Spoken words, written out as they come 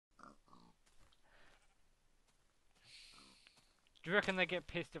Do you reckon they get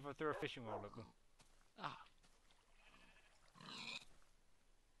pissed if I throw a fishing rod at them? Ah,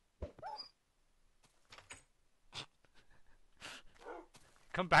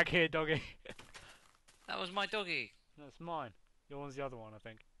 Come back here, doggy. that was my doggy. That's mine. Your one's the other one, I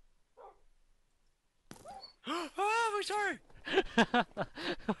think. Oh, I'm sorry.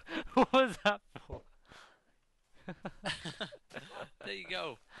 What was that for? There you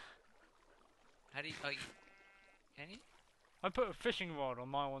go. How do you? Oh, can you? I put a fishing rod on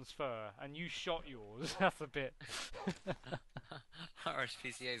my one's fur, and you shot yours. That's a bit. Our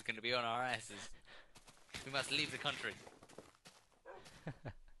SPCA is going to be on our asses. We must leave the country.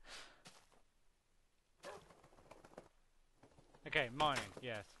 Okay, mining.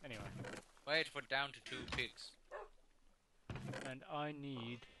 Yes. Anyway, Wait, put down to 2 pigs. and I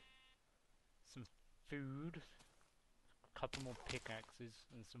need some food, a couple more pickaxes,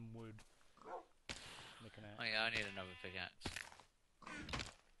 and some wood. Looking Oh at. yeah, I need another pickaxe.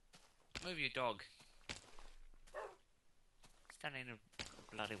 Move your dog. Standing in the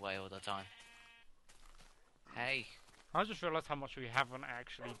bloody way all the time. Hey. I just realised how much we haven't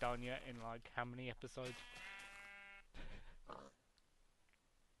actually done yet in like how many episodes.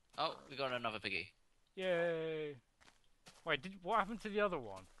 Oh, we got another piggy. Yay! Wait, what happened to the other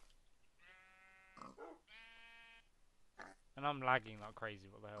one? And I'm lagging like crazy.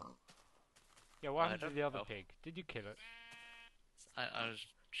 What the hell? Yeah, what happened to don't the other know. pig? Did you kill it?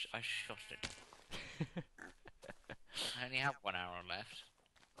 I shot it. I only have 1 hour left.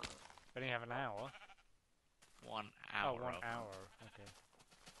 Only have an hour. 1 Oh, hour. 1 hour. Okay.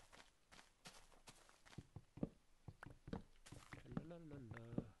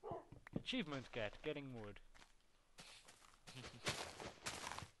 Achievement getting wood.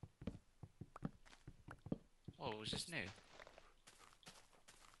 Oh, was this new?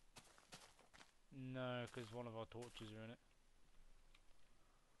 No, because one of our torches are in it.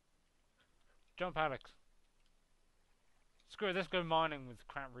 Jump, Alex. Screw it, let's go mining with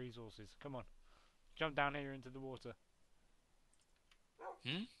crap resources. Come on. Jump down here into the water.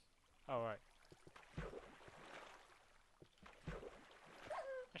 Hmm? Oh, right.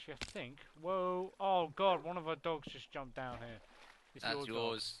 Actually, I think... Whoa! Oh, God, one of our dogs just jumped down here. It's That's your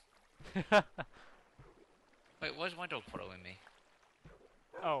yours. dog. Wait, why's my dog following me?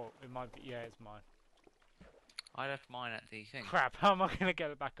 Oh, it might be... Yeah, it's mine. I left mine at the thing. Crap, how am I going to get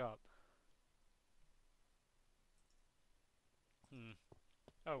it back up?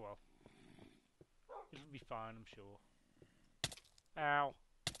 Oh, well. It'll be fine, I'm sure. Ow.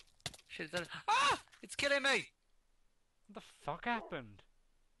 Shit, ah! It's killing me! What the fuck happened?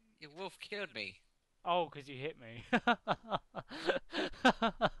 Your wolf killed me. Oh, because you hit me.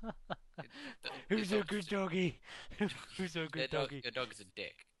 Your Who's a dog good is doggy? Who's a good doggy? Your dog is a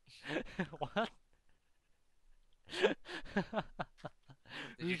dick. What? Did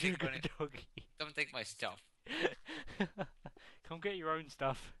you Who's a take good doggy? Don't take my stuff. Come get your own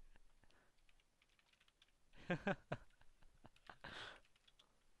stuff. Because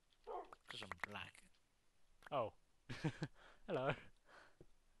I'm black. Oh. Hello.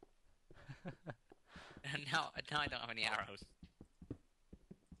 And now I don't have any arrows.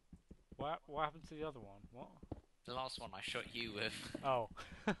 What happened to the other one? What? The last one I shot you with. Oh.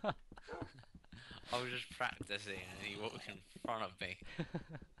 I was just practicing and he walked in front of me.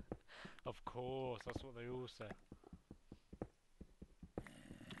 Of course, that's what they all say.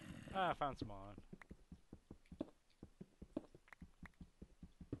 Ah, I found some iron.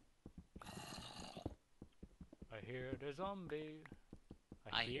 I hear the zombie.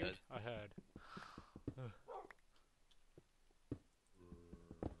 I heard. Ugh.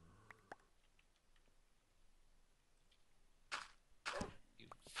 You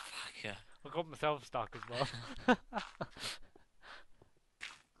fucker. I got myself stuck as well.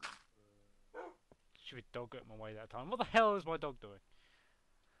 Stupid dog got in my way that time. What the hell is my dog doing?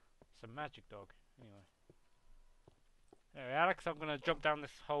 It's a magic dog. Anyway. Anyway, Alex, I'm gonna jump down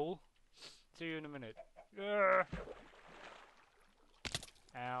this hole. See you in a minute. Urgh.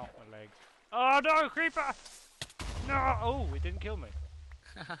 Ow, my legs. Oh no, creeper! No! Oh, it didn't kill me.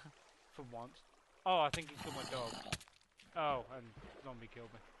 For once. Oh, I think he killed my dog. Oh, and zombie killed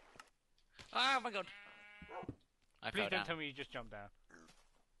me. Oh my god. I Please fell don't down. tell me you just jumped down.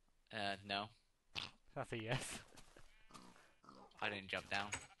 No. That's a yes. I didn't jump down.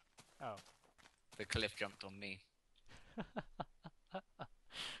 Oh. The cliff jumped on me.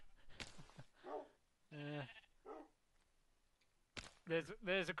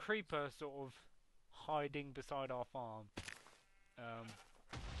 There's a creeper sort of hiding beside our farm.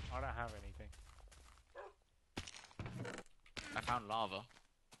 I don't have anything. I found lava.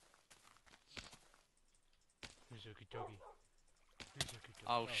 Who's a good doggy?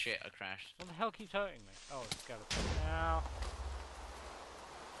 Oh shit, I crashed. What the hell keeps hurting me? Oh, it's skeleton. Now.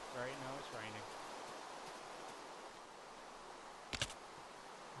 Right now it's raining.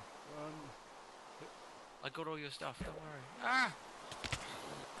 Run. I got all your stuff, don't worry. Ah!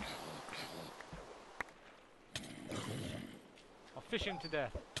 I'll fish him to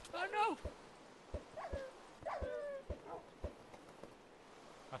death. Oh no!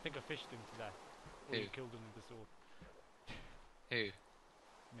 I think I fished him to death. Or Who? you killed him with the sword. Who?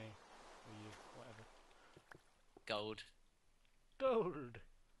 Me. Or you. Whatever. Gold. Gold!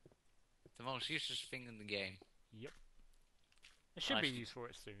 The most useless thing in the game. Yep. There should be Nice. use for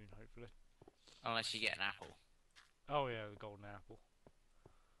it soon, hopefully. Unless you get an apple. Oh yeah, the golden apple.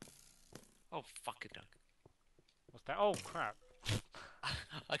 Oh fuck it, Doug. What's that? Oh crap.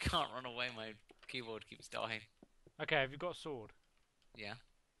 I can't run away, my keyboard keeps dying. Okay, have you got a sword? Yeah.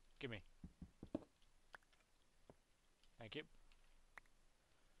 Give me. Thank you.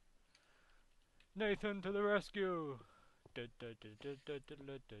 Nathan to the rescue! Oh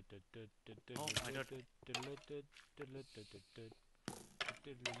my god.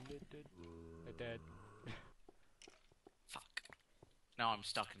 They're dead. Fuck. Now I'm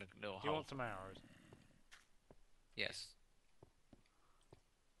stuck in a little Do you hole. want some arrows? Yes.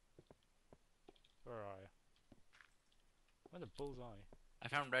 Where are you? Where the bullseye? I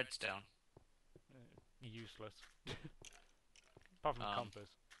found redstone. Useless. Apart from the compass.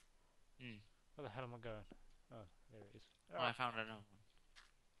 Hmm. Where the hell am I going? Oh, there it is. Oh, I found another one.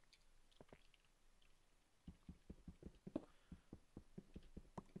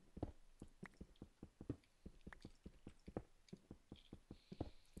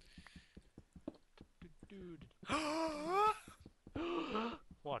 Dude.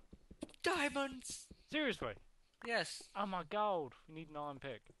 What? Diamonds! Seriously? Yes. Oh my god, we need an iron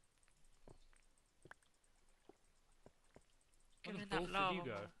pick. Give Where me the that balls did lava. you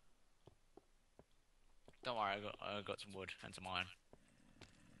go? Don't worry, I got some wood and some iron.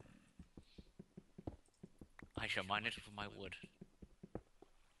 I shall mine it for my wood.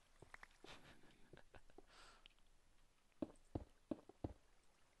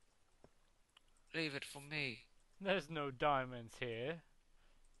 Leave it for me. There's no diamonds here.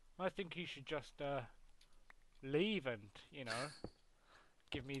 I think you should just, leave and, you know,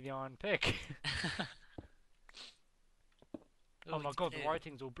 give me the iron pick. Oh my god, the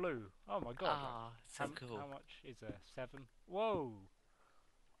writing's all blue. Oh my god. Ah, so cool. How much is there? 7? Whoa!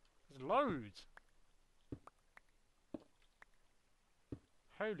 There's loads!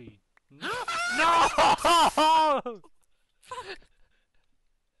 Holy... No! No!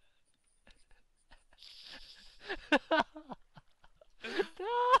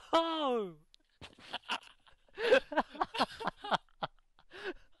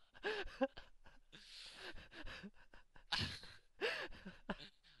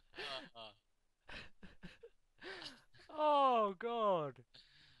 Oh god!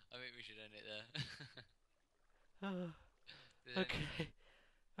 I think we should end it there. Did Okay.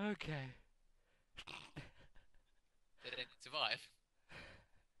 Okay. Did it survive?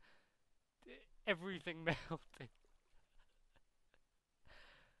 Everything melted.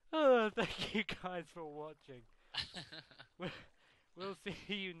 Oh, thank you guys for watching. We'll see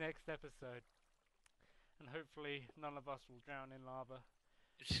you next episode. And hopefully none of us will drown in lava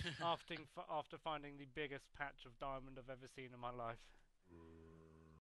after finding the biggest patch of diamond I've ever seen in my life.